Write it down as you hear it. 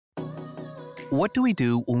What do we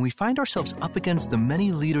do when we find ourselves up against the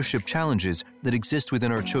many leadership challenges that exist within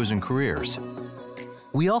our chosen careers?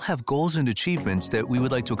 We all have goals and achievements that we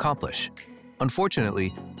would like to accomplish.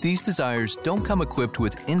 Unfortunately, these desires don't come equipped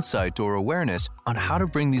with insight or awareness on how to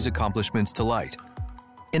bring these accomplishments to light.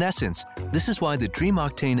 In essence, this is why the Dream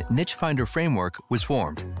Octane Niche Finder Framework was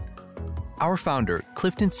formed. Our founder,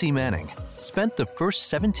 Clifton C. Manning, spent the first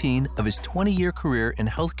 17 of his 20-year career in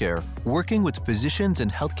healthcare working with physicians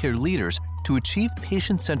and healthcare leaders to achieve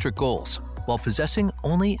patient-centric goals while possessing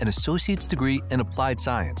only an associate's degree in applied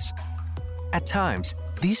science. At times,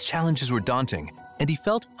 these challenges were daunting, and he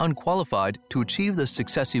felt unqualified to achieve the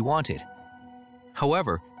success he wanted.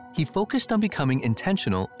 However, he focused on becoming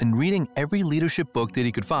intentional in reading every leadership book that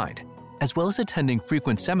he could find, as well as attending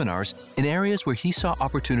frequent seminars in areas where he saw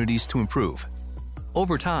opportunities to improve.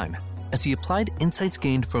 Over time, as he applied insights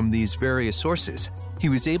gained from these various sources, he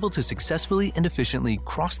was able to successfully and efficiently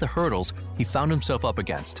cross the hurdles he found himself up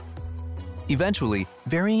against. Eventually,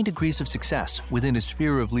 varying degrees of success within his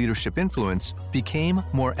sphere of leadership influence became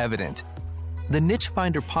more evident. The Niche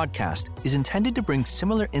Finder podcast is intended to bring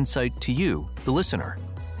similar insight to you, the listener,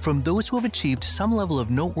 from those who have achieved some level of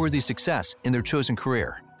noteworthy success in their chosen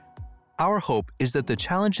career. Our hope is that the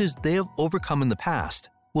challenges they have overcome in the past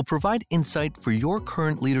will provide insight for your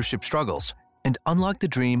current leadership struggles and unlock the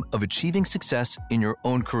dream of achieving success in your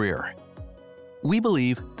own career. We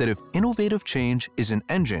believe that if innovative change is an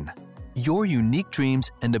engine, your unique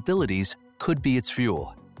dreams and abilities could be its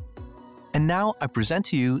fuel. And now I present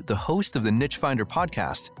to you the host of the Niche Finder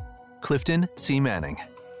podcast, Clifton C. Manning.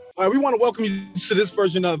 All right, we want to welcome you to this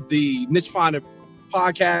version of the Niche Finder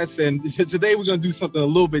podcast. And today we're going to do something a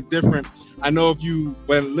little bit different. I know if you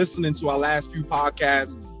were listening to our last few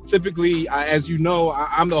podcasts, typically, as you know,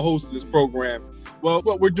 I'm the host of this program. Well,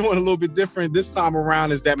 what we're doing a little bit different this time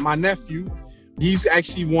around is that my nephew, he's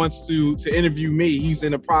actually wants to interview me. He's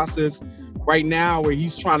in a process right now where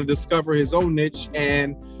he's trying to discover his own niche.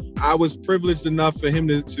 And I was privileged enough for him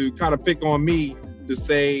to kind of pick on me to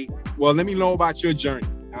say, well, let me know about your journey.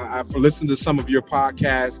 I've listened to some of your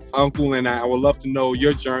podcasts, Uncle, and I would love to know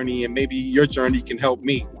your journey, and maybe your journey can help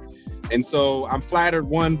me. And so I'm flattered,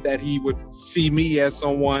 one, that he would see me as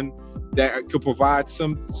someone that could provide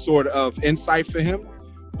some sort of insight for him,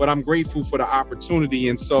 but I'm grateful for the opportunity.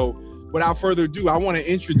 And so without further ado, I want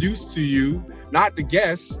to introduce to you, not the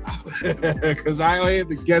guest, because I only have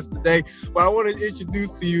the guest today, but I want to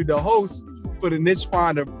introduce to you the host for the Niche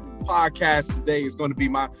Finder podcast today is going to be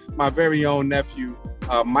my very own nephew,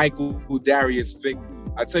 Michael Darius Vick.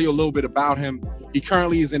 I'll tell you a little bit about him. He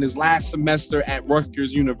currently is in his last semester at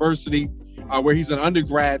Rutgers University, where he's an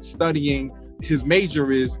undergrad studying. His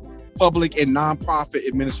major is public and nonprofit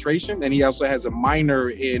administration, and he also has a minor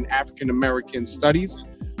in African American studies.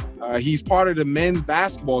 He's part of the men's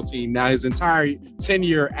basketball team. Now, his entire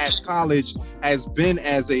tenure at college has been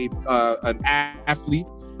as an athlete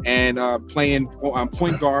and playing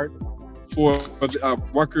point guard for the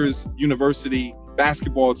Rutgers University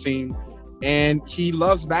basketball team. And he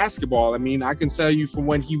loves basketball. I mean, I can tell you from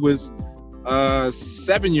when he was a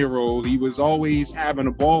 7-year-old, he was always having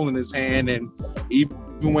a ball in his hand. And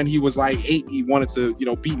even when he was like 8, he wanted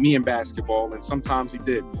to, beat me in basketball. And sometimes he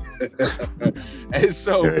did. And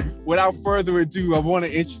so without further ado, I want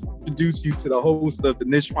to introduce you to the host of the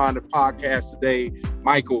Niche Finder podcast today,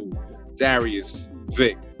 Michael Darius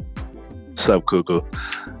Vick. What's up, Cuckoo?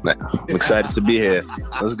 I'm excited to be here.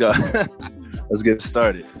 Let's go. Let's get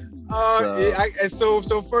started.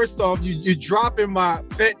 So first off, you dropping my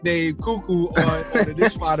pet name, Cuckoo, on the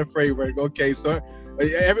Niche Finder framework. Okay, so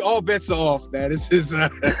all bets are off, man. This is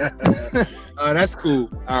that's cool.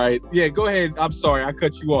 All right, yeah, go ahead. I'm sorry, I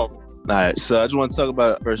cut you off. All right, so I just want to talk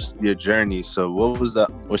about first your journey. So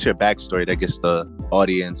what's your backstory that gets the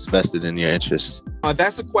audience vested in your interests?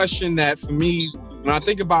 That's a question that for me, when I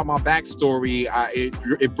think about my backstory,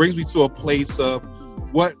 it brings me to a place of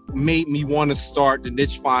what made me want to start the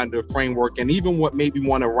Niche Finder framework, and even what made me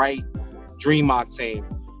want to write Dream Octane.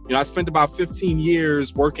 I spent about 15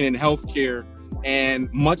 years working in healthcare,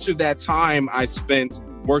 and much of that time I spent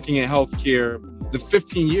working in healthcare, the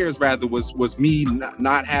 15 years rather, was me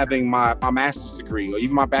not having my master's degree or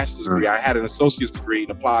even my bachelor's degree. I had an associate's degree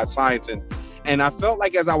in applied science, and I felt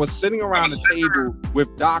like as I was sitting around the table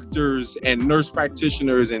with doctors and nurse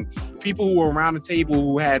practitioners and people who were around the table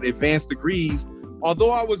who had advanced degrees,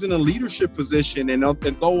 although I was in a leadership position and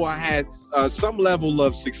though I had some level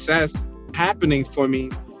of success happening for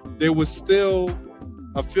me, there was still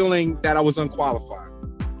a feeling that I was unqualified.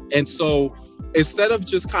 And so instead of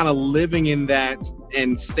just kind of living in that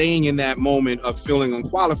and staying in that moment of feeling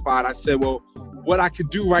unqualified, I said, well, what I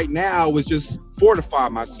could do right now was just fortify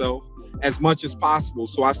myself as much as possible.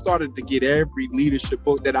 So I started to get every leadership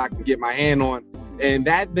book that I can get my hand on. And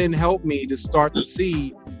that then helped me to start to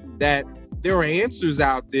see that there are answers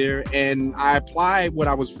out there. And I applied what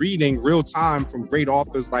I was reading real time from great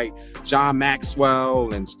authors like John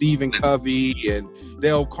Maxwell and Stephen Covey and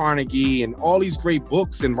Dale Carnegie and all these great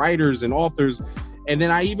books and writers and authors. And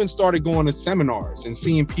then I even started going to seminars and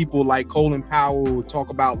seeing people like Colin Powell talk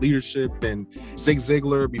about leadership, and Zig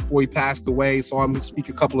Ziglar before he passed away. Saw him speak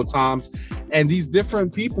a couple of times. And these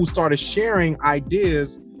different people started sharing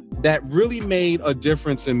ideas that really made a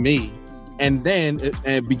difference in me. And then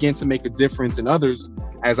it began to make a difference in others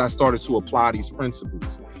as I started to apply these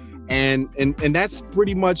principles. And that's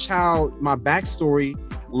pretty much how my backstory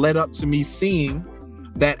led up to me seeing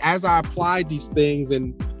that as I applied these things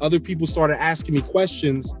and other people started asking me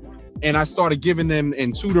questions and I started giving them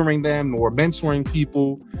and tutoring them or mentoring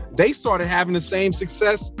people, they started having the same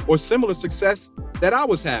success or similar success that I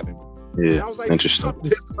was having. Yeah, and I was like, interesting.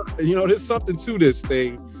 There's something to this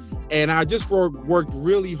thing. And I just worked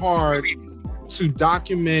really hard to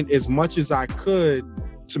document as much as I could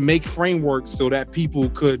to make frameworks so that people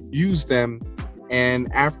could use them.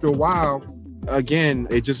 And after a while, again,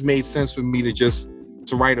 it just made sense for me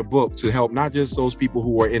to write a book to help not just those people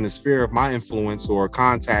who are in the sphere of my influence or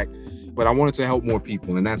contact, but I wanted to help more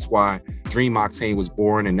people. And that's why Dream Octane was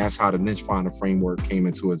born. And that's how the Niche Finder framework came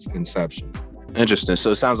into its inception. Interesting.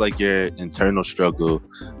 So it sounds like your internal struggle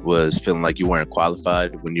was feeling like you weren't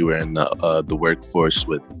qualified when you were in the workforce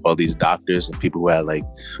with all these doctors and people who had like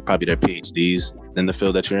probably their PhDs in the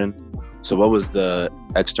field that you're in. So what was the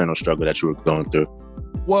external struggle that you were going through?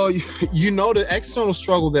 Well, the external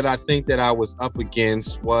struggle that I think that I was up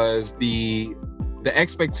against was the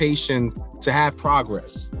expectation to have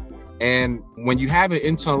progress. And when you have an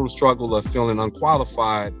internal struggle of feeling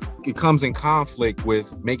unqualified, it comes in conflict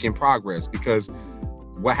with making progress, because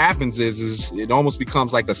what happens is it almost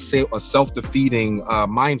becomes like a self-defeating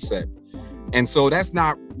mindset. And so that's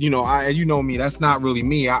not, that's not really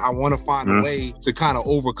me. I want to find a way to kind of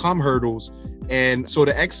overcome hurdles. And so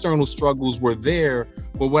the external struggles were there.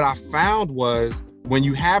 But what I found was when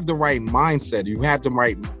you have the right mindset, you have the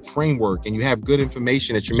right framework, and you have good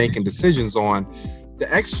information that you're making decisions on, the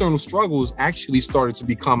external struggles actually started to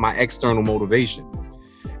become my external motivation.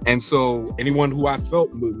 And so anyone who I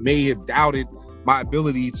felt may have doubted my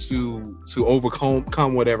ability to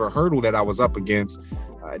overcome whatever hurdle that I was up against,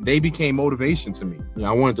 they became motivation to me.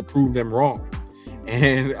 I wanted to prove them wrong.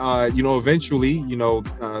 And, eventually,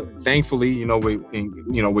 thankfully,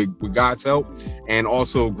 with God's help and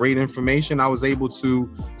also great information, I was able to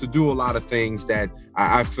do a lot of things that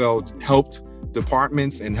I felt helped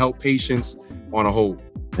departments and helped patients on a whole.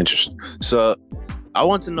 Interesting. So I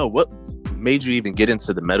want to know what made you even get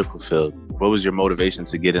into the medical field. What was your motivation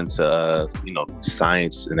to get into,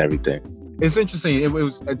 science and everything? It's interesting. It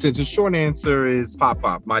was the short answer is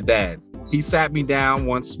Pop, my dad. He sat me down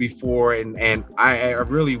once before, and I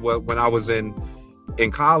really, when I was in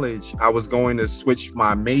college, I was going to switch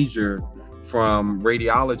my major from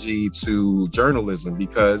radiology to journalism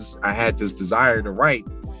because I had this desire to write.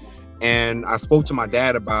 And I spoke to my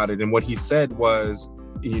dad about it, and what he said was,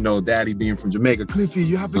 Daddy being from Jamaica, Cliffy,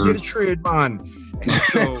 you have to get a trade, man. And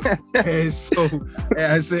so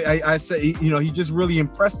I said, he just really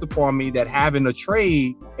impressed upon me that having a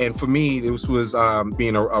trade, and for me, this was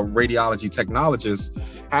being a radiology technologist,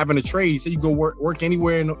 having a trade. He said, you go work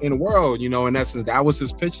anywhere in the world, in essence, that was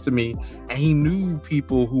his pitch to me. And he knew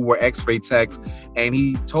people who were x-ray techs, and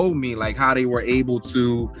he told me like how they were able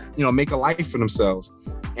to, make a life for themselves.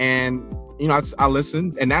 And I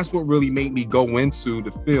listened, and that's what really made me go into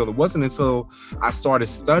the field. It wasn't until I started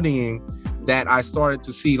studying that I started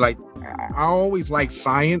to see, like, I always liked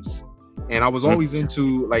science, and I was always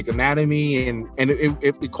into like anatomy, and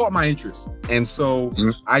it caught my interest. And so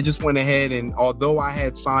I just went ahead, and although I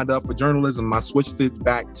had signed up for journalism, I switched it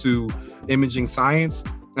back to imaging science.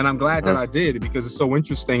 And I'm glad that I did, because it's so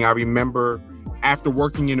interesting. I remember after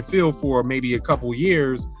working in the field for maybe a couple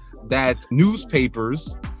years, that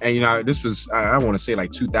newspapers, and this was, I want to say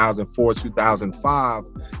like 2004, 2005,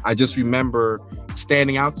 I just remember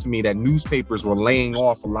standing out to me that newspapers were laying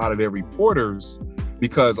off a lot of their reporters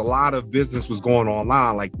because a lot of business was going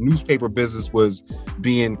online. Like newspaper business was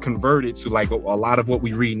being converted to like a lot of what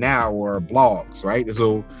we read now or blogs, right?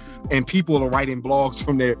 So, and people are writing blogs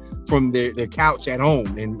from their couch at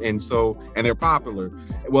home, and they're popular.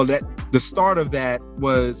 Well, the start of that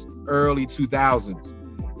was early 2000s.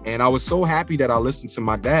 And I was so happy that I listened to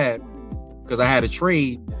my dad, because I had a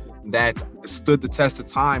trade that stood the test of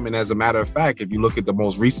time. And as a matter of fact, if you look at the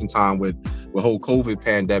most recent time with the whole COVID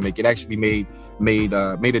pandemic, it actually made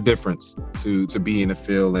a difference to be in the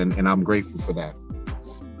field, and I'm grateful for that.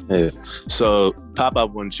 Yeah. So, Pop, I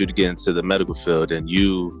wanted you to get into the medical field, and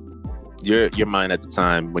your mind at the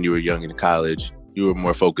time when you were young in college, you were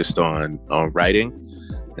more focused on writing,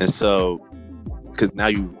 and so because now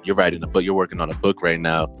you're writing a book, you're working on a book right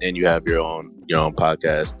now, and you have your own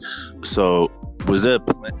podcast. So, was there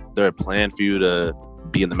a plan for you to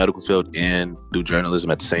be in the medical field and do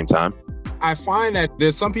journalism at the same time? I find that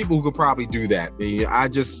there's some people who could probably do that.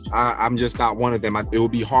 I'm just not one of them. It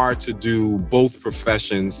would be hard to do both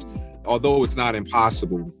professions, although it's not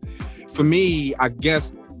impossible. For me, I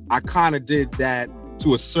guess I kind of did that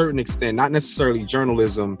to a certain extent, not necessarily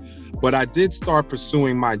journalism, but I did start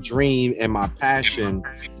pursuing my dream and my passion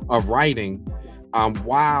of writing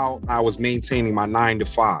while I was maintaining my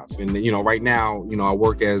 9-to-5. And, right now, I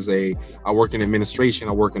work in administration.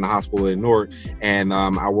 I work in the hospital in Newark, and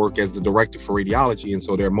I work as the director for radiology. And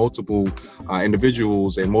so there are multiple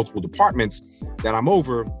individuals and multiple departments that I'm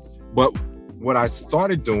over. But what I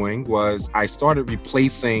started doing was I started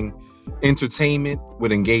replacing entertainment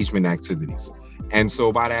with engagement activities. And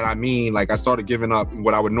so by that, I mean, I started giving up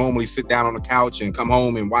what I would normally sit down on the couch and come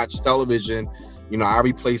home and watch television. I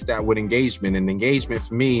replaced that with engagement. And engagement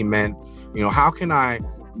for me meant, how can I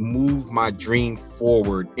move my dream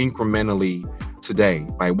forward incrementally today?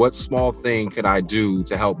 Like, what small thing could I do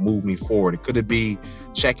to help move me forward? Could it be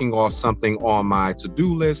checking off something on my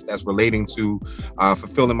to-do list that's relating to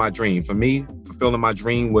fulfilling my dream? For me, fulfilling my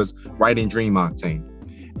dream was writing Dream Octane.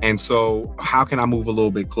 And so how can I move a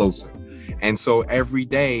little bit closer? And so every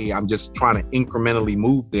day I'm just trying to incrementally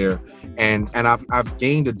move there. And I've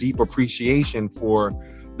gained a deep appreciation for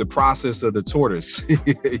the process of the tortoise.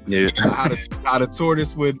 Yeah. how the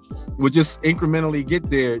tortoise would just incrementally get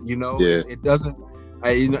there, Yeah. It doesn't,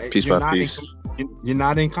 piece by piece. You're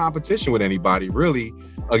not in competition with anybody, really.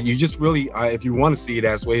 You just really, if you want to see it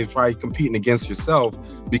as way, try competing against yourself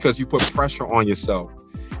because you put pressure on yourself.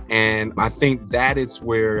 And I think that is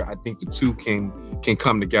where I think the two can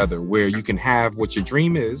come together, where you can have what your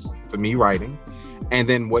dream is, for me, writing, and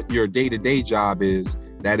then what your day-to-day job is.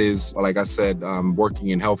 That is, like I said, working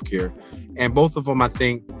in healthcare. And both of them, I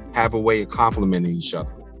think, have a way of complementing each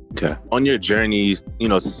other. Okay. On your journey,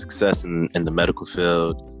 to success in the medical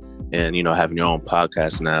field and, having your own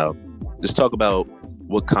podcast now, just talk about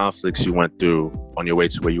what conflicts you went through on your way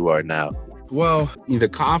to where you are now. Well, the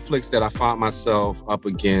conflicts that I found myself up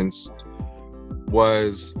against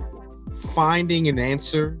was finding an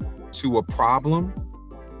answer to a problem,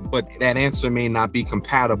 but that answer may not be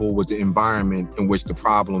compatible with the environment in which the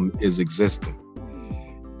problem is existing.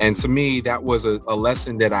 And to me, that was a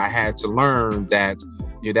lesson that I had to learn that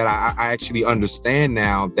I actually understand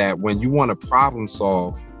now, that when you want to problem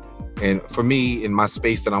solve, and for me, in my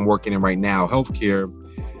space that I'm working in right now, healthcare,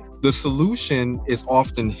 the solution is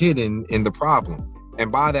often hidden in the problem.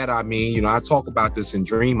 And by that, I mean, I talk about this in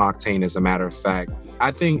Dream Octane, as a matter of fact.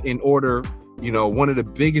 I think in order, one of the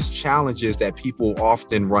biggest challenges that people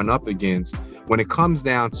often run up against when it comes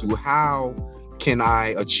down to how can I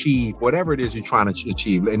achieve whatever it is you're trying to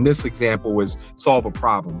achieve. In this example was solve a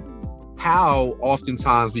problem. How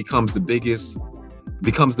oftentimes becomes the biggest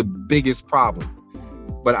problem.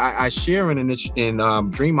 But I share in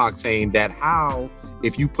Dream Octane that how,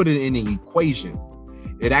 if you put it in an equation,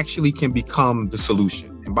 it actually can become the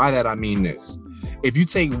solution. And by that, I mean this. If you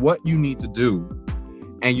take what you need to do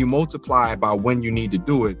and you multiply by when you need to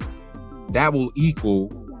do it, that will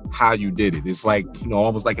equal how you did it. It's like,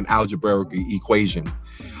 almost like an algebraic equation.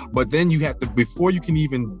 But then you have to, before you can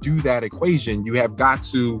even do that equation, you have got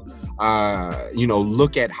to,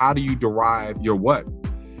 look at how do you derive your what.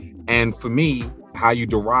 And for me, how you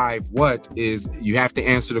derive what is you have to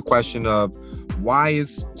answer the question of why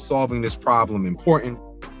is solving this problem important?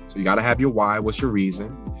 So you got to have your why. What's your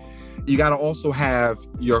reason? You got to also have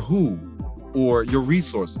your who, or your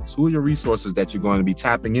resources. Who are your resources that you're going to be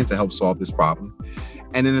tapping in to help solve this problem?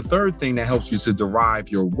 And then the third thing that helps you to derive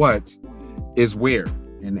your what is where.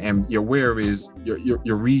 And your where is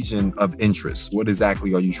your region of interest. What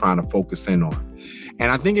exactly are you trying to focus in on?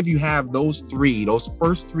 And I think if you have those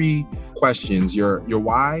first three questions, your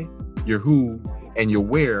why, your who, and your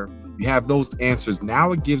where, you have those answers.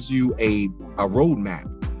 Now it gives you a roadmap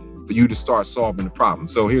for you to start solving the problem.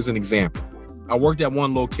 So here's an example. I worked at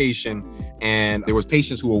one location and there was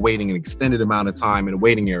patients who were waiting an extended amount of time in a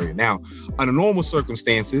waiting area. Now, under normal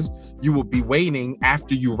circumstances, you will be waiting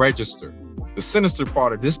after you register. The sinister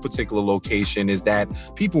part of this particular location is that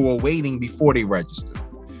people were waiting before they registered.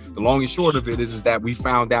 The long and short of it is that we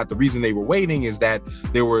found out the reason they were waiting is that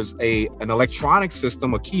there was an electronic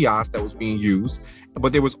system, a kiosk that was being used,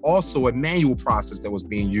 but there was also a manual process that was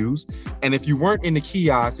being used. And if you weren't in the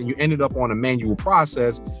kiosk and you ended up on a manual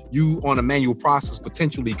process, you on a manual process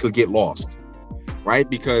potentially could get lost, right?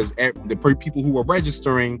 Because the people who were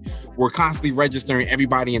registering were constantly registering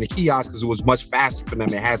everybody in the kiosk because it was much faster for them.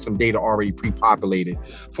 It had some data already pre-populated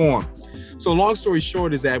for them. So long story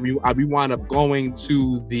short is that we wound up going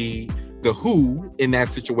to the who in that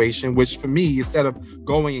situation, which for me, instead of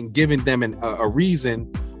going and giving them a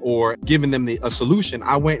reason or giving them a solution,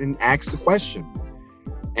 I went and asked the question.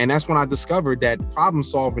 And that's when I discovered that problem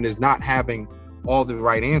solving is not having all the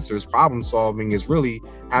right answers. Problem solving is really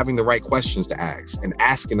having the right questions to ask and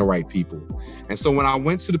asking the right people. And so when I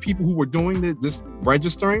went to the people who were doing this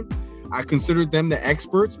registering, I considered them the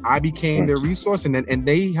experts. I became their resource, and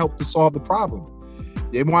they helped to solve the problem.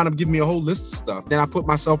 They wound up giving me a whole list of stuff. Then I put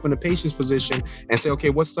myself in the patient's position and say, okay,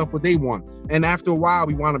 what stuff would they want? And after a while,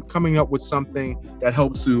 we wound up coming up with something that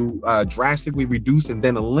helps to drastically reduce and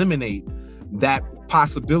then eliminate that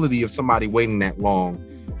possibility of somebody waiting that long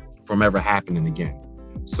from ever happening again.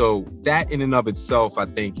 So that in and of itself, I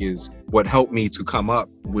think, is what helped me to come up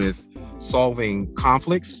with solving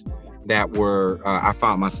conflicts that were, I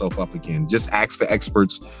found myself up again. Just ask the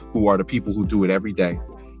experts who are the people who do it every day.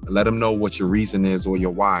 Let them know what your reason is or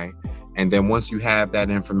your why. And then once you have that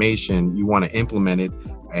information, you want to implement it.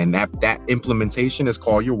 And that implementation is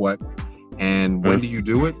called your what. And when do you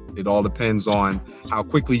do it? It all depends on how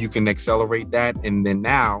quickly you can accelerate that. And then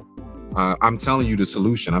now, I'm telling you the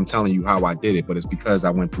solution. I'm telling you how I did it, but it's because I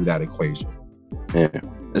went through that equation. Yeah.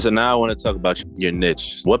 And so now I want to talk about your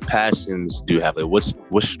niche. What passions do you have? Like,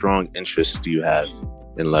 what strong interests do you have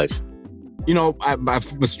in life? You know,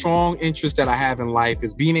 the strong interest that I have in life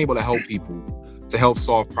is being able to help people, to help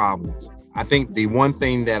solve problems. I think the one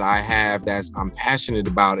thing that I have I'm passionate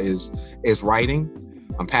about is writing.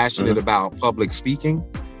 I'm passionate about public speaking.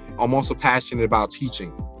 I'm also passionate about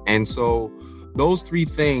teaching. And so those three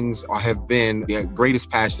things have been the greatest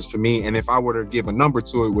passions for me. And if I were to give a number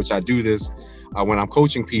to it, which I do this when I'm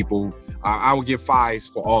coaching people, I would give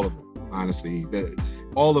 5s for all of them, honestly.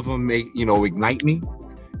 All of them ignite me.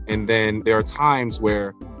 And then there are times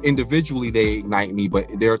where individually they ignite me, but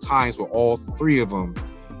there are times where all three of them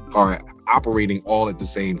are operating all at the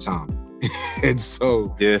same time. And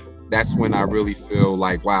so that's when I really feel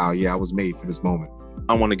like, wow, yeah, I was made for this moment.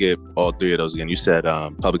 I want to get all three of those again. You said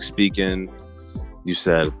public speaking. You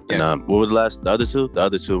said, yes. And what was the other two? The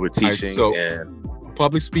other two were teaching and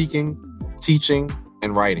public speaking, teaching,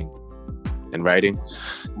 and writing. And writing.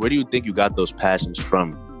 Where do you think you got those passions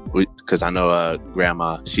from? Because I know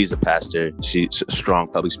grandma, she's a pastor. She's a strong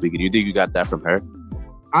public speaker. Do you think you got that from her?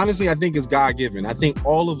 Honestly, I think it's God-given. I think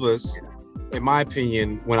all of us, in my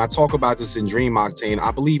opinion, when I talk about this in Dream Octane,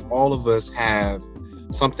 I believe all of us have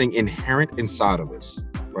something inherent inside of us,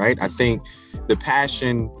 right? I think the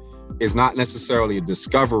passion is not necessarily a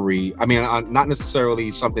discovery. I mean, not necessarily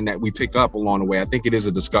something that we pick up along the way. I think it is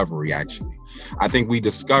a discovery, actually. I think we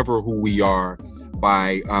discover who we are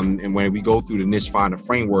by, and when we go through the niche finder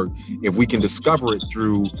framework, if we can discover it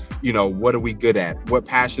through, what are we good at? What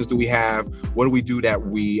passions do we have? What do we do that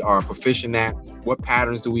we are proficient at? What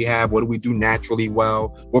patterns do we have? What do we do naturally well?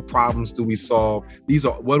 What problems do we solve?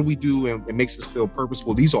 What do we do and it makes us feel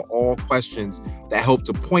purposeful? These are all questions that help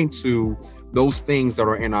to point to those things that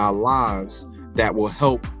are in our lives that will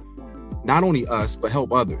help not only us, but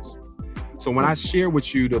help others. So when I share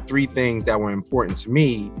with you the 3 things that were important to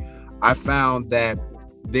me, I found that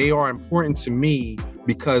they are important to me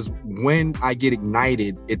because when I get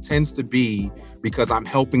ignited, it tends to be because I'm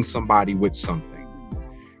helping somebody with something,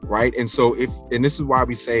 right? And so and this is why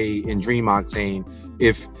we say in Dream Octane,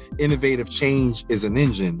 if innovative change is an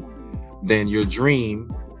engine, then your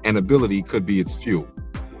dream and ability could be its fuel.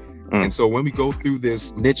 And so when we go through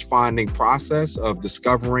this niche finding process of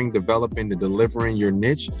discovering, developing, and delivering your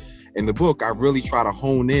niche, in the book, I really try to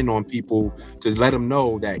hone in on people to let them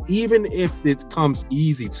know that even if it comes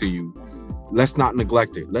easy to you, let's not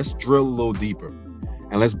neglect it. Let's drill a little deeper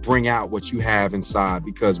and let's bring out what you have inside,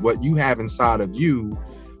 because what you have inside of you,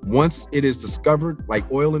 once it is discovered like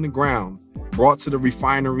oil in the ground, brought to the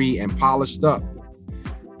refinery and polished up,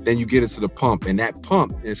 then you get it to the pump, and that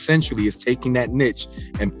pump essentially is taking that niche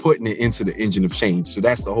and putting it into the engine of change. So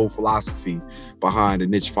that's the whole philosophy behind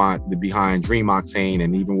behind Dream Octane,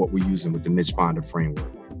 and even what we're using with the niche finder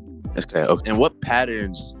framework. Okay. And what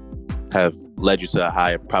patterns have led you to a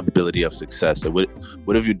higher probability of success? So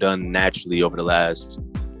what have you done naturally over the last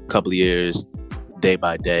couple of years, day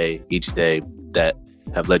by day, each day, that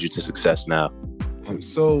have led you to success now?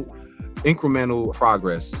 So incremental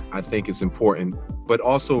progress, I think, is important, but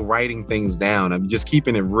also writing things down. I'm just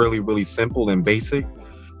keeping it really, really simple and basic.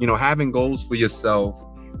 Having goals for yourself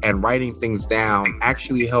and writing things down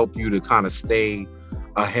actually help you to kind of stay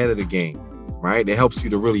ahead of the game, right? It helps you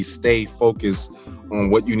to really stay focused on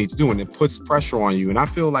what you need to do, and it puts pressure on you. And I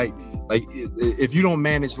feel like if you don't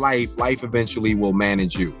manage life eventually will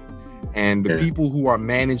manage you. And the people who are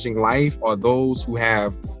managing life are those who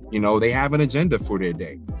have, they have an agenda for their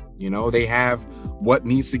day. They have what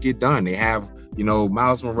needs to get done. They have,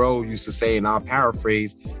 Miles Monroe used to say, and I'll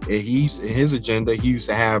paraphrase, in his agenda, he used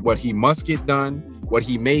to have what he must get done, what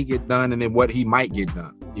he may get done, and then what he might get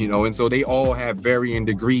done. And so they all have varying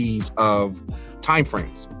degrees of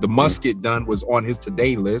timeframes. The must get done was on his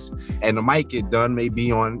today list, and the might get done may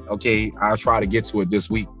be on, okay, I'll try to get to it this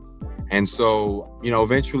week. And so,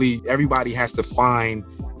 eventually everybody has to find,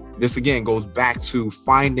 this again goes back to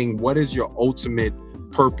finding what is your ultimate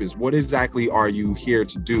purpose. What exactly are you here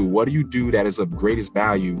to do? What do you do that is of greatest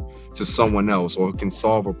value to someone else, or can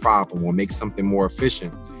solve a problem or make something more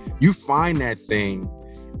efficient? You find that thing,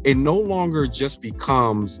 it no longer just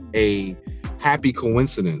becomes a happy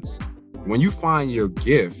coincidence. When you find your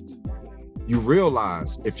gift, you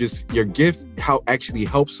realize if your gift actually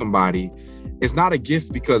helps somebody, it's not a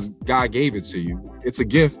gift because God gave it to you. It's a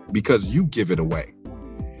gift because you give it away.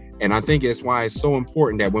 And I think that's why it's so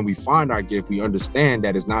important that when we find our gift, we understand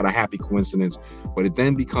that it's not a happy coincidence, but it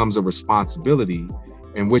then becomes a responsibility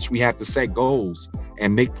in which we have to set goals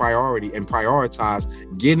and make priority and prioritize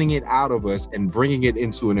getting it out of us and bringing it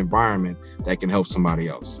into an environment that can help somebody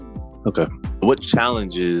else. Okay. What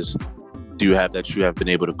challenges do you have that you have been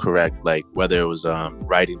able to correct? Like whether it was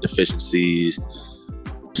writing deficiencies,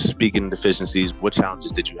 speaking deficiencies, what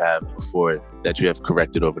challenges did you have before that you have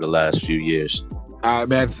corrected over the last few years?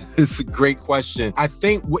 Man, it's a great question. I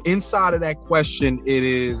think inside of that question, it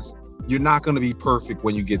is, you're not going to be perfect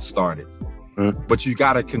when you get started, but you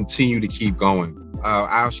got to continue to keep going.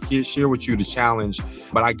 I'll share with you the challenge,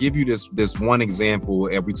 but I give you this one example,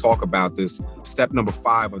 and we talk about this. Step number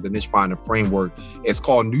 5 of the Niche Finder framework. It's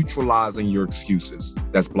called neutralizing your excuses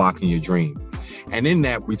that's blocking your dream. And in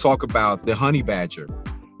that, we talk about the honey badger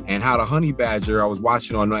and how the honey badger, I was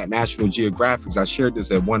watching on National Geographic. I shared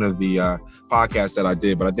this at one of the podcasts that I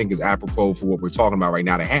did, but I think it's apropos for what we're talking about right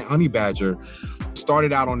now. The honey badger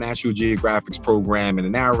started out on National Geographic's program, and the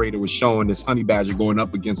narrator was showing this honey badger going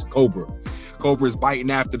up against a cobra. Cobra is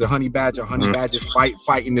biting after the honey badger. Honey badger's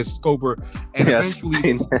fighting this cobra, and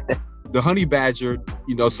eventually the honey badger,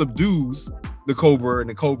 subdues the cobra, and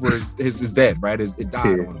the cobra is dead, right? It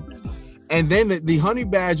died on him. And then the honey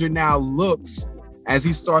badger now looks, as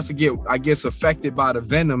he starts to get, I guess, affected by the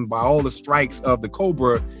venom, by all the strikes of the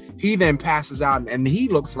cobra, he then passes out and he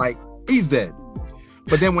looks like he's dead.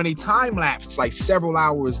 But then when he time lapse, like several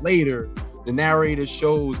hours later, the narrator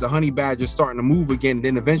shows the honey badger starting to move again.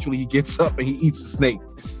 Then eventually he gets up and he eats the snake.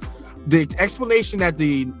 The explanation that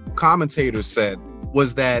the commentator said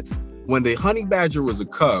was that when the honey badger was a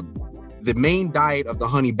cub, the main diet of the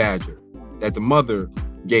honey badger that the mother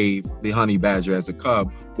gave the honey badger as a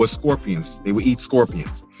cub was scorpions. They would eat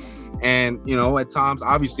scorpions. And, at times,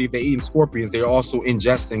 obviously, if they're eating scorpions, they're also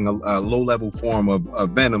ingesting a low-level form of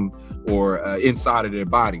venom or inside of their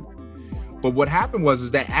body. But what happened was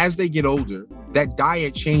that as they get older, that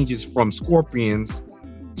diet changes from scorpions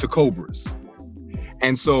to cobras.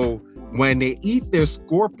 And so when they eat their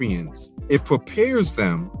scorpions, it prepares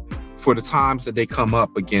them for the times that they come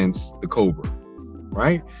up against the cobra,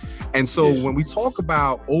 right? And so when we talk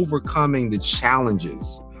about overcoming the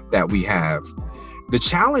challenges that we have, the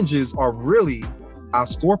challenges are really our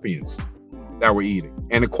scorpions that we're eating.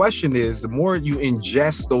 And the question is, the more you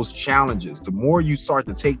ingest those challenges, the more you start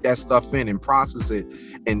to take that stuff in and process it,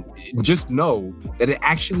 and just know that it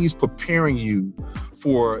actually is preparing you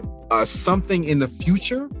for something in the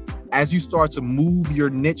future. As you start to move your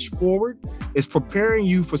niche forward, it's preparing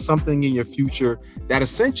you for something in your future that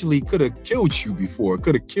essentially could have killed you before,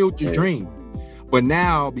 could have killed your dream. But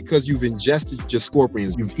now, because you've ingested your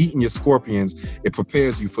scorpions, you've eaten your scorpions, it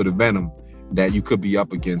prepares you for the venom that you could be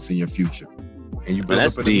up against in your future. And you build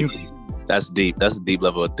up an immunity. That's deep. That's a deep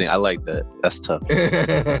level of thing. I like that. That's tough.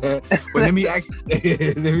 But let me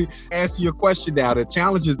answer your question now. The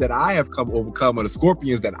challenges that I have overcome, or the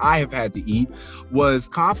scorpions that I have had to eat, was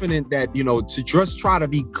confident that, to just try to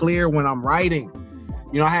be clear when I'm writing.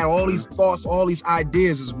 I had all these thoughts, all these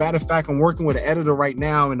ideas. As a matter of fact, I'm working with an editor right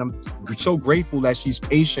now, and I'm so grateful that she's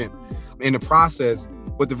patient in the process.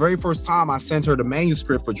 But the very first time I sent her the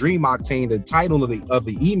manuscript for Dream Octane, the title of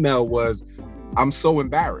the email was, "I'm so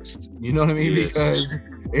embarrassed." You know what I mean? Because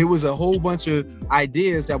It was a whole bunch of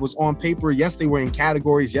ideas that was on paper. Yes, they were in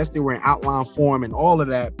categories. Yes, they were in outline form and all of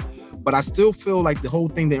that. But I still feel like the whole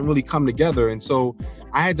thing didn't really come together. And so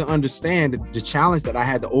I had to understand the challenge that I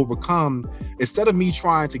had to overcome. Instead of me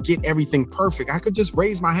trying to get everything perfect, I could just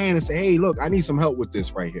raise my hand and say, hey, look, I need some help with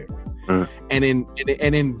this right here. And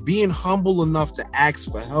in being humble enough to ask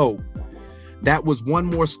for help, that was one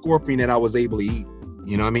more scorpion that I was able to eat.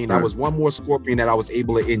 You know what I mean? That was one more scorpion that I was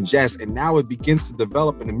able to ingest. And now it begins to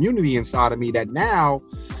develop an immunity inside of me that now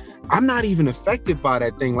I'm not even affected by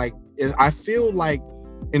that thing. Like, I feel like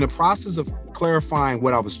in the process of clarifying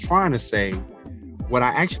what I was trying to say, what I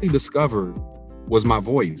actually discovered was my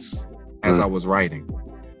voice as I was writing.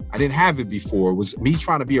 I didn't have it before. It was me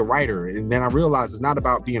trying to be a writer. And then I realized it's not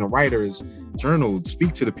about being a writer. It's journal,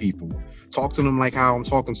 speak to the people, talk to them like how I'm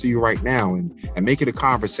talking to you right now, and make it a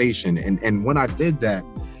conversation. And when I did that,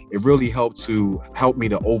 it really helped me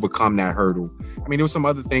to overcome that hurdle. I mean, there were some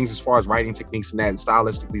other things as far as writing techniques and that, and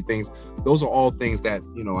stylistically things. Those are all things that,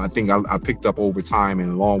 you know, I think I picked up over time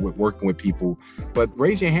and along with working with people. But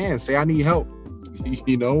raise your hand, say, I need help,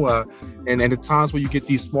 you know, and at times when you get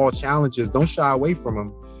these small challenges, don't shy away from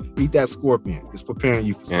them. Eat that scorpion. It's preparing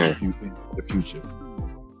you for something in the future.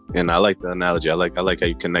 And I like the analogy. I like how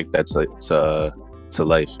you connect that to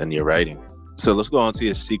life and your writing. So let's go on to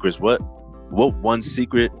your secrets. What one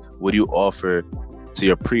secret would you offer to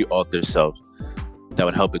your pre-author self that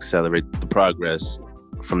would help accelerate the progress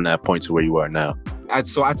from that point to where you are now?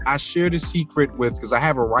 I share the secret with, because I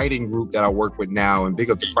have a writing group that I work with now, and big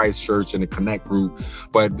up to Christ Church and the Connect group.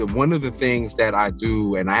 But one of the things that I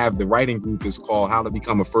do, and I have the writing group, is called How to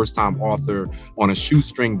Become a First-Time Author on a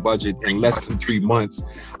Shoestring Budget in Less Than 3 Months.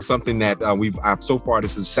 Something that so far,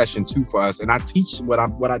 this is session 2 for us. And I teach what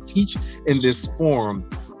I teach in this forum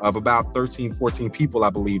of about 13, 14 people,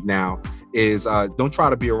 I believe now, is don't try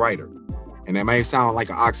to be a writer. And that may sound like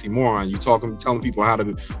an oxymoron. You're telling people how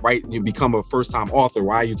to write, you become a first-time author.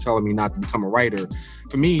 Why are you telling me not to become a writer?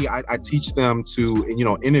 For me, I teach them to, you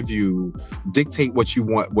know, interview, dictate what you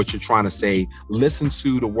want, what you're trying to say, listen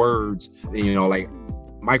to the words. You know, like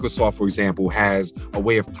Microsoft, for example, has a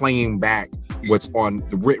way of playing back what's on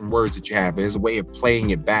the written words that you have. There's a way of playing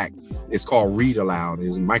it back. It's called Read Aloud.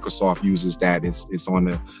 Microsoft uses that. It's on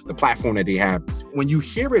the platform that they have. When you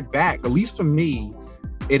hear it back, at least for me,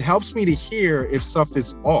 it helps me to hear if stuff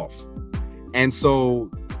is off. And so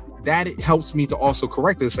that it helps me to also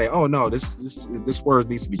correct it and say, oh no, this word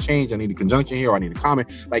needs to be changed. I need a conjunction here, or I need a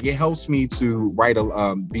comment. Like, it helps me to write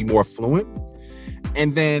be more fluent.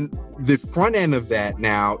 And then the front end of that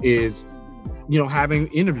now is, you know, having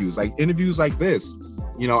interviews like this.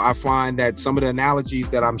 You know, I find that some of the analogies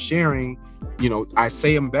that I'm sharing, you know, I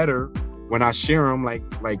say them better when I share them,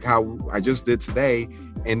 like how I just did today.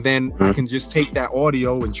 And then I can just take that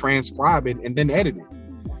audio and transcribe it and then edit it.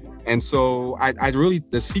 And so I really,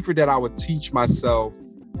 the secret that I would teach myself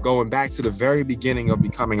going back to the very beginning of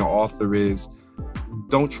becoming an author is,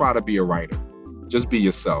 don't try to be a writer. Just be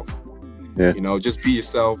yourself. Yeah. You know, just be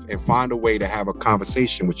yourself and find a way to have a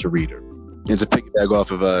conversation with your reader. And to piggyback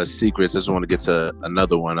off of secrets, I just want to get to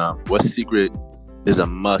another one. What secret is a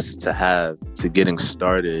must to have to getting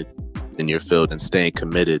started in your field and staying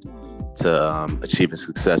committed to achieving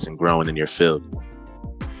success and growing in your field?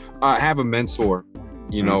 Have a mentor.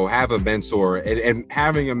 You know, have a mentor, and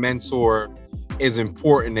having a mentor is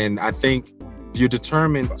important. And I think if you're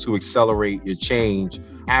determined to accelerate your change,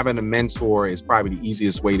 having a mentor is probably the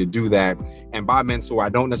easiest way to do that. And by mentor, I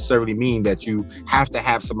don't necessarily mean that you have to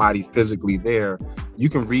have somebody physically there. You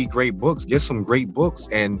can read great books, get some great books,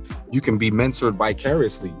 and you can be mentored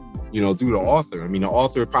vicariously, you know, through the author. I mean, the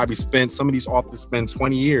author probably some of these authors spend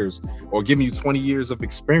 20 years or giving you 20 years of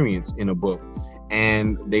experience in a book.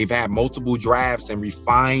 And they've had multiple drafts and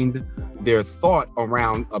refined their thought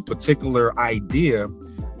around a particular idea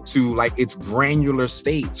to like its granular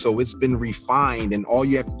state. So it's been refined, and all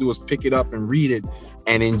you have to do is pick it up and read it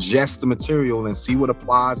and ingest the material and see what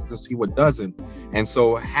applies and see what doesn't. And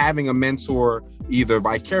so having a mentor, either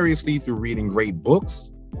vicariously through reading great books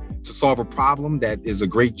to solve a problem that is a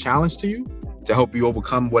great challenge to you, to help you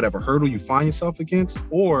overcome whatever hurdle you find yourself against,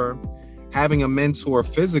 or having a mentor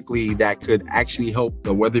physically that could actually help,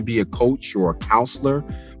 whether it be a coach or a counselor,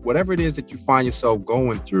 whatever it is that you find yourself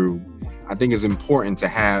going through, I think is important to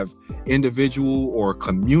have individual or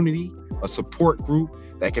community, a support group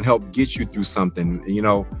that can help get you through something. You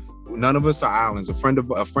know, none of us are islands. A friend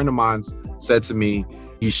of mine said to me,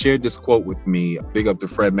 he shared this quote with me, big up to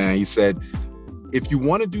Fred, man. He said, if you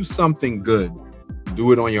want to do something good,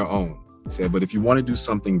 do it on your own. He said, but if you want to do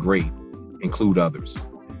something great, include others.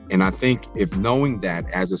 And I think if knowing that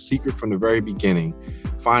as a secret from the very beginning,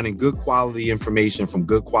 finding good quality information from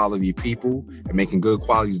good quality people and making good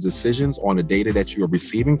quality decisions on the data that you are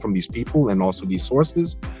receiving from these people and also these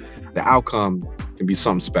sources, the outcome can be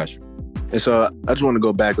something special. And so I just want to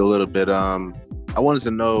go back a little bit. I wanted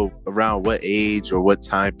to know around what age or what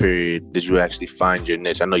time period did you actually find your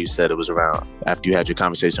niche? I know you said it was around after you had your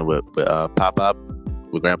conversation with Pop,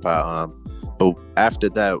 with Grandpa. But after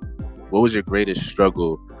that, what was your greatest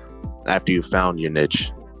struggle after you found your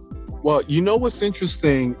niche? Well, you know what's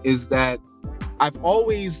interesting is that I've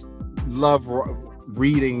always loved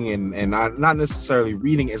reading and not necessarily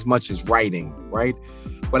reading as much as writing, right?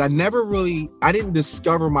 But I didn't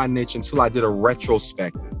discover my niche until I did a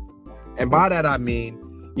retrospective. And by that, I mean,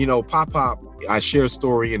 Pop, I share a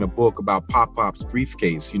story in a book about Pop's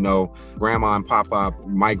briefcase. Grandma and Pop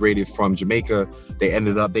migrated from Jamaica.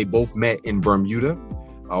 They both met in Bermuda.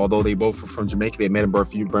 Although they both were from Jamaica, they met in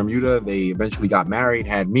Bermuda. They eventually got married,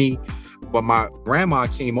 had me. But my grandma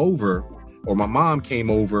came over, or my mom came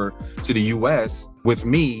over to the US with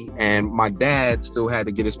me, and my dad still had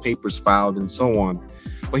to get his papers filed and so on.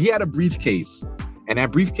 But he had a briefcase. And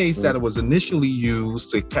that briefcase that was initially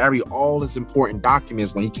used to carry all his important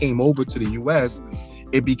documents when he came over to the US,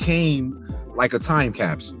 it became like a time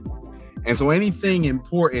capsule. And so anything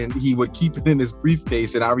important, he would keep it in his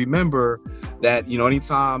briefcase. And I remember that,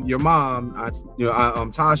 anytime your mom,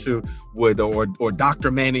 Tasha would, or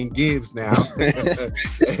Dr. Manning Gibbs now,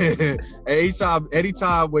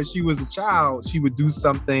 anytime when she was a child, she would do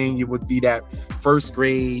something. It would be that first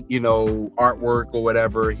grade, artwork or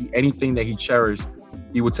whatever, anything that he cherished,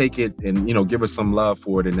 he would take it and, give her some love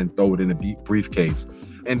for it and then throw it in a briefcase.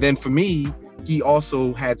 And then for me, he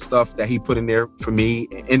also had stuff that he put in there for me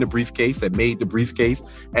in the briefcase that made the briefcase.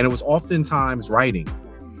 And it was oftentimes writing.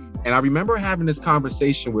 And I remember having this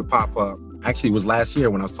conversation with Papa, actually it was last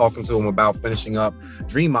year when I was talking to him about finishing up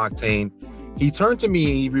Dream Octane. He turned to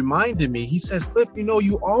me and he reminded me, he says, Cliff,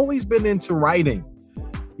 you always been into writing.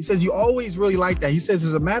 He says, you always really like that. He says,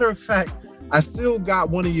 as a matter of fact, I still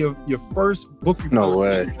got one of your first book reports. No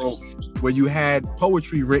way. Where you had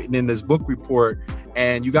poetry written in this book report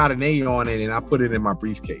and you got an A on it, and I put it in my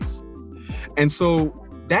briefcase. And so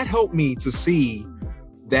that helped me to see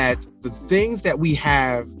that the things that we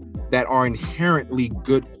have that are inherently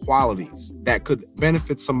good qualities that could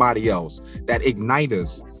benefit somebody else, that ignite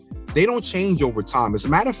us, they don't change over time. As a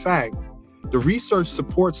matter of fact, the research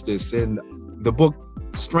supports this in the book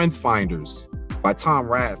Strength Finders by Tom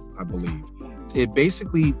Rath, I believe. It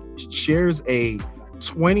basically shares a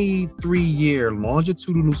 23-year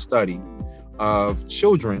longitudinal study of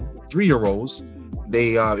children, 3-year-olds.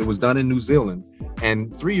 It was done in New Zealand,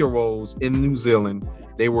 and 3-year-olds in New Zealand,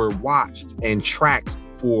 they were watched and tracked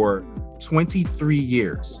for 23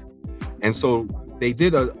 years. And so they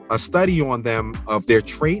did a study on them of their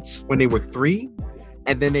traits when they were 3,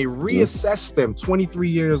 and then they reassessed them 23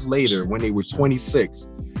 years later when they were 26.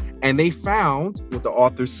 And they found, what the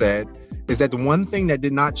author said, is that the one thing that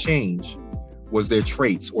did not change was their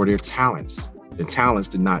traits or their talents. Their talents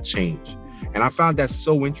did not change. And I found that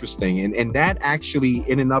so interesting. And that actually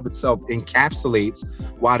in and of itself encapsulates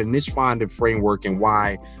why the niche finder framework and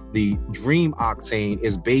why the Dream Octane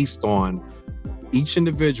is based on each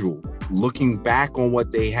individual looking back on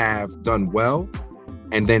what they have done well,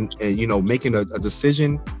 and then, making a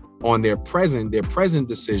decision on their present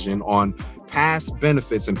decision on past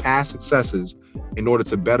benefits and past successes in order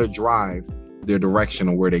to better drive their direction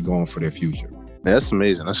on where they're going for their future. That's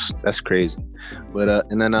amazing. That's crazy.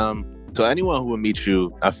 But and then so anyone who will meet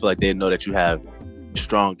you, I feel like they know that you have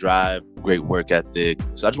strong drive, great work ethic.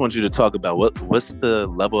 So I just want you to talk about what's the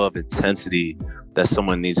level of intensity that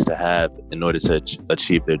someone needs to have in order to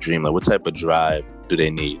achieve their dream. Like, what type of drive do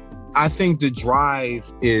they need? I think the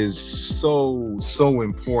drive is so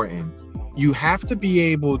important. You have to be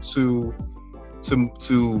able to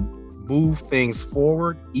move things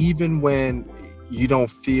forward, even when you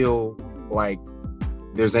don't feel like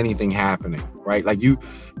there's anything happening, right? Like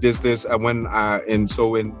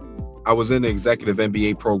I was in the executive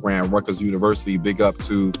MBA program at Rutgers University, big up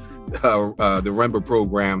to the Rember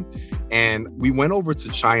program. And we went over to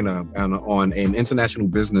China on an international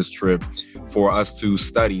business trip for us to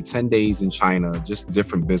study 10 days in China, just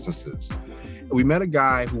different businesses. We met a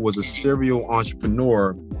guy who was a serial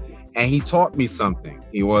entrepreneur, and he taught me something,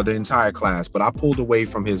 the entire class, but I pulled away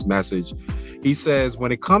from his message. He says,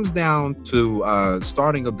 when it comes down to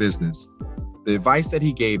starting a business, the advice that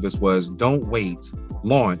he gave us was don't wait,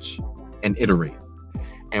 launch, and iterate.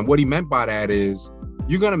 And what he meant by that is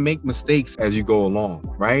you're going to make mistakes as you go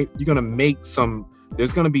along, right? You're going to make some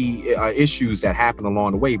There's going to be issues that happen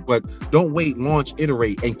along the way, but don't wait, launch,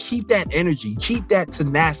 iterate, and keep that energy, keep that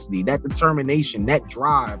tenacity, that determination, that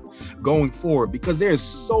drive going forward, because there's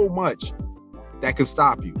so much that can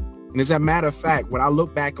stop you. And as a matter of fact, when I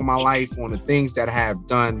look back on my life, on the things that I have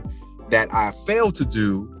done that I failed to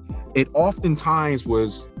do, it oftentimes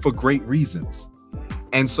was for great reasons.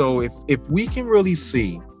 And so if we can really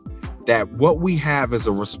see that what we have is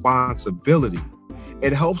a responsibility,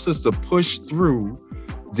 it helps us to push through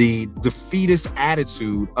the defeatist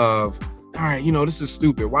attitude of, all right, this is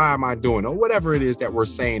stupid. Why am I doing it? Or whatever it is that we're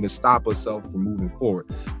saying to stop ourselves from moving forward.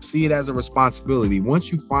 See it as a responsibility.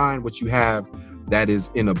 Once you find what you have that is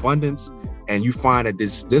in abundance, and you find that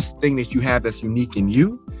this thing that you have that's unique in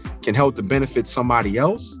you can help to benefit somebody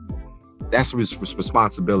else, that's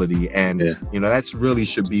responsibility. And, that's really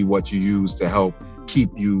should be what you use to help keep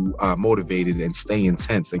you motivated and stay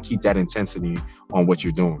intense and keep that intensity on what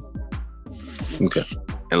you're doing. Okay.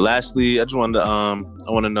 And lastly, I just wanted to,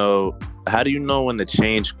 I want to know, how do you know when to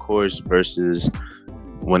change course versus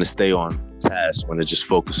when to stay on task, when to just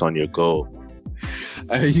focus on your goal?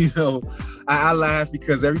 I laugh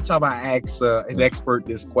because every time I ask an expert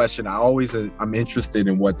this question, I'm interested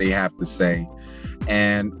in what they have to say.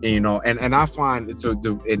 And I find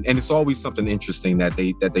it's always something interesting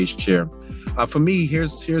that they share. For me,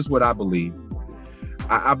 here's what I believe.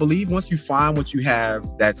 I believe once you find what you have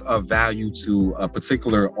that's of value to a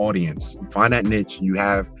particular audience, you find that niche you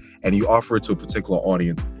have and you offer it to a particular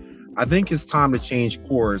audience, I think it's time to change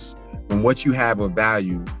course when what you have of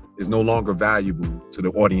value is no longer valuable to the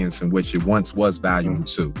audience in which it once was valuable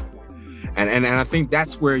to. And I think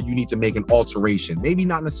that's where you need to make an alteration. Maybe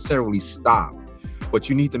not necessarily stop, but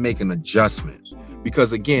you need to make an adjustment.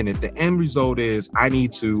 Because again, if the end result is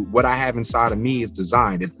what I have inside of me is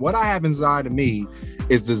designed. If what I have inside of me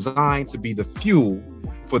is designed to be the fuel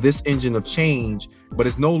for this engine of change, but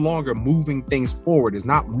it's no longer moving things forward, it's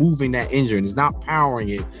not moving that engine, it's not powering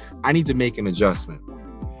it, I need to make an adjustment.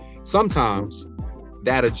 Sometimes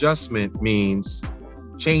that adjustment means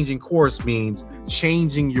changing course, means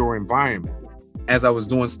changing your environment. As I was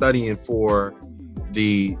doing studying for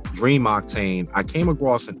the Dream Octane, I came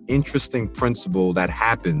across an interesting principle that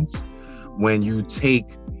happens when you take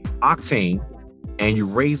octane and you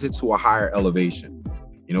raise it to a higher elevation.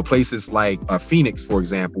 Places like Phoenix, for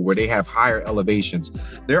example, where they have higher elevations,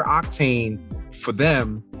 their octane for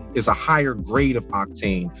them is a higher grade of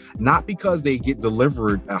octane, not because they get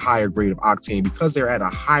delivered a higher grade of octane, because they're at a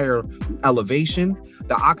higher elevation,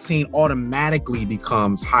 the octane automatically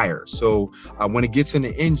becomes higher. So when it gets in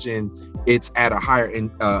the engine, it's at a higher,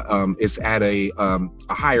 a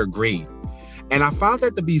higher grade. And I found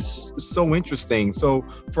that to be so interesting. So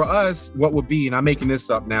for us, what would be, and I'm making this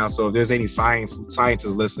up now, so if there's any scientists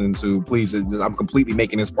listening to, please, I'm completely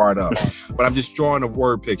making this part up, but I'm just drawing a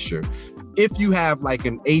word picture. If you have like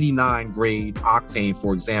an 89 grade octane,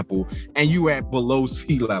 for example, and you at below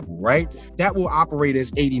sea level, right? That will operate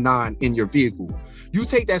as 89 in your vehicle. You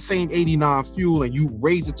take that same 89 fuel and you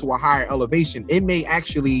raise it to a higher elevation, it may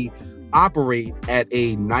actually operate at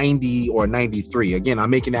a 90 or 93. Again, I'm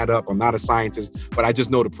making that up. I'm not a scientist, but I just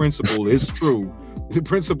know the principle is true. The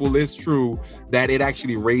principle is true that it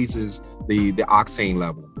actually raises the octane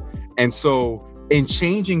level. And so in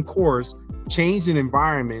changing course, change an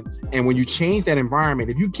environment. And when you change that environment,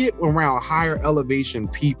 if you get around higher elevation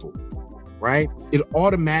people, right, it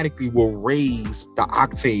automatically will raise the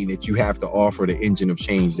octane that you have to offer the engine of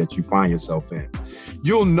change that you find yourself in.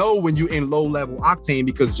 You'll know when you're in low level octane,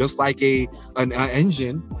 because just like an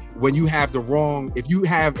engine, when you have if you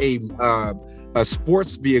have a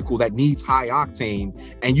sports vehicle that needs high octane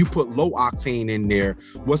and you put low octane in there,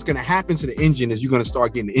 what's going to happen to the engine is you're going to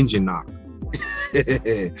start getting engine knock.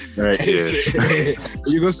 Right, yeah.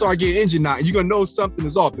 You're gonna start getting engine knock. You're gonna know something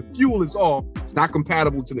is off. The fuel is off. It's not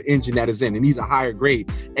compatible to the engine that is in. It needs a higher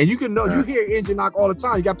grade. And you can know, you hear engine knock all the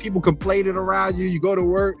time. You got people complaining around you. You go to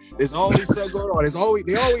work. There's always stuff going on.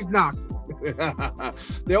 They always knock.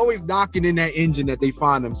 They're always knocking in that engine that they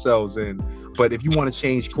find themselves in. But if you want to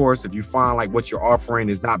change course, if you find like what you're offering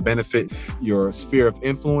does not benefit your sphere of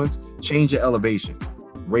influence, change your elevation.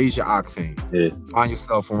 Raise your octane. Yeah. Find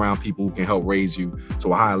yourself around people who can help raise you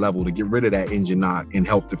to a higher level to get rid of that engine knock and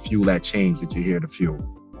help to fuel that change that you're here to fuel.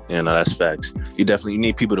 Yeah, no, that's facts. You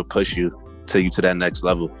need people to push you, take you to that next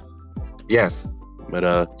level. Yes.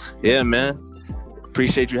 But yeah, man.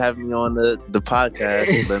 Appreciate you having me on the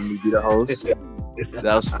podcast. Letting me be the host.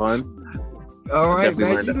 That was fun. All right,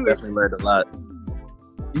 definitely learned a lot.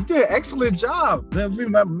 You did an excellent job.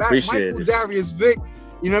 Appreciate Michael, Darius, Vick.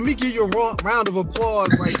 let me give you a round of applause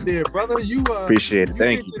right there, brother. You appreciate it.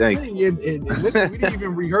 Thank you. And listen, we didn't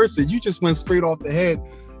even rehearse it. You just went straight off the head.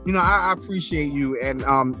 I appreciate you, and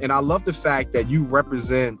I love the fact that you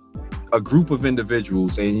represent a group of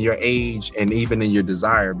individuals in your age and even in your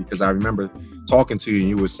desire, because I remember talking to you and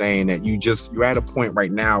you were saying that you're at a point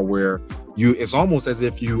right now where it's almost as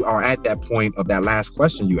if you are at that point of that last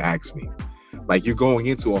question you asked me. Like you're going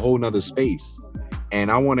into a whole nother space. And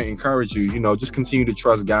I want to encourage you, just continue to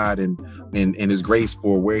trust God and his grace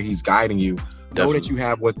for where he's guiding you. Definitely. Know that you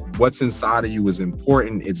have what's inside of you is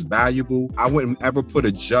important. It's valuable. I wouldn't ever put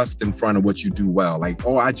a just in front of what you do well. Like,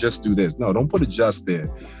 oh, I just do this. No, don't put a just there.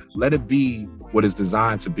 Let it be what it's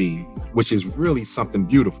designed to be, which is really something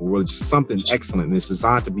beautiful, which is something excellent. And it's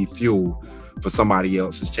designed to be fuel for somebody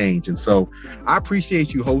else's change. And so I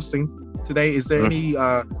appreciate you hosting today. Is there any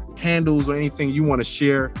handles or anything you want to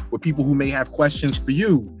share with people who may have questions for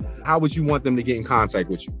you? How would you want them to get in contact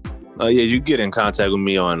with you? You get in contact with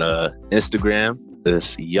me on Instagram.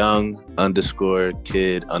 It's young_kid_Vick,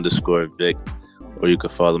 or you can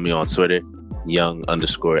follow me on Twitter,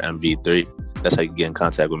 young_MV3. That's how you get in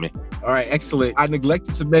contact with me. All right, excellent. I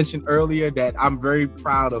neglected to mention earlier that I'm very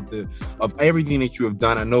proud of everything that you have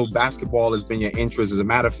done. I know basketball has been your interest. As a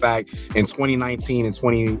matter of fact, in 2019 and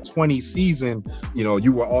 2020 season,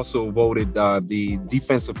 you were also voted the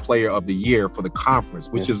Defensive Player of the Year for the conference,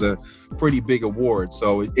 which is a pretty big award.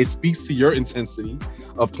 So it speaks to your intensity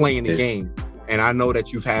of playing the game. And I know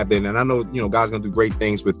that you've had that, and I know God's gonna do great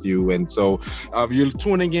things with you. And so, if you're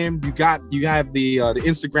tuning in, you have the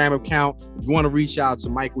Instagram account. If you want to reach out to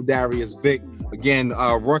Michael Darius Vick, again,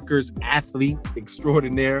 Rutgers athlete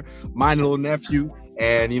extraordinaire, my little nephew,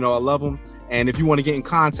 and I love him. And if you want to get in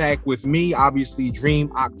contact with me, obviously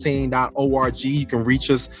dreamoctane.org. You can reach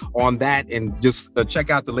us on that and just check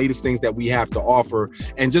out the latest things that we have to offer.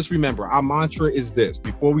 And just remember, our mantra is this: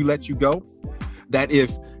 before we let you go, that if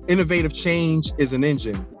innovative change is an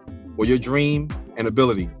engine, well, your dream and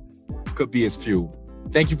ability could be its fuel.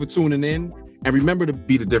 Thank you for tuning in, and remember to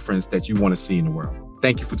be the difference that you want to see in the world.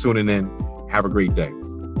 Thank you for tuning in. Have a great day.